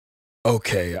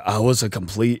Okay, I was a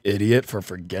complete idiot for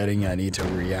forgetting I need to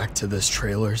react to this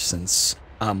trailer since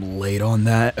I'm late on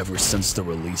that ever since the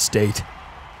release date.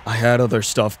 I had other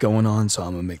stuff going on, so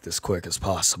I'm gonna make this quick as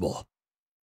possible.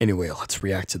 Anyway, let's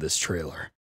react to this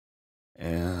trailer.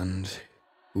 And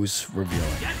who's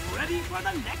revealing? Get ready for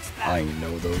the next battle. I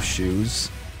know those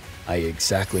shoes. I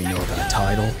exactly know that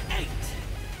title.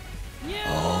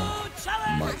 Oh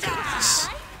my goodness.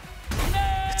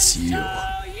 It's you.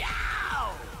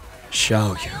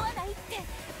 Xiaoyu.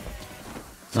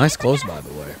 Nice clothes, by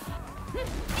the way.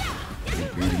 You're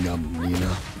beating up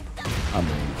Mina. I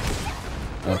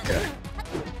mean, okay.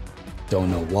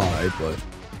 Don't know why, but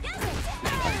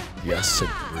I guess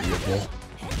agreeable.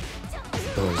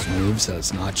 Those moves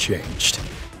has not changed.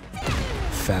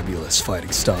 Fabulous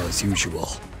fighting style as usual.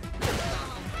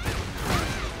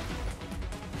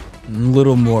 A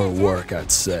little more work,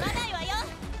 I'd say.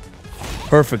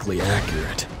 Perfectly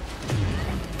accurate.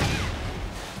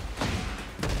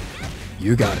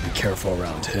 You gotta be careful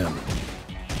around him.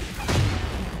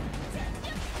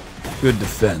 Good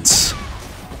defense.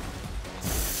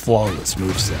 Flawless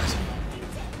moveset.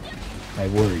 I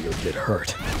worry you'll get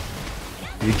hurt.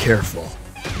 Be careful.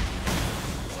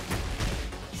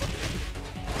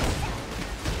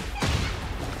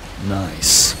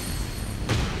 Nice.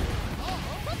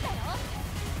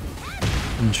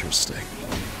 Interesting.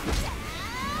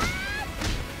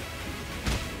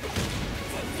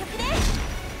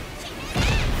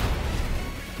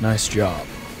 Nice job.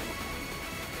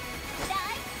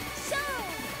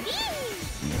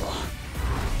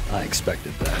 I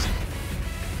expected that.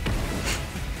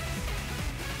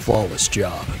 Flawless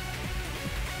job.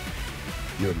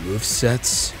 Your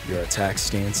movesets, your attack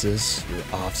stances, your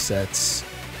offsets,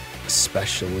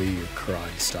 especially your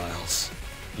karate styles,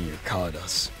 and your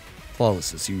katas.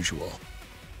 Flawless as usual.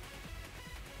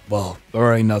 Well,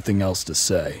 there ain't nothing else to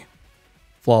say.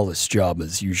 Flawless job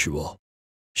as usual.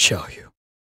 Xiaoyu.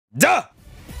 Duh!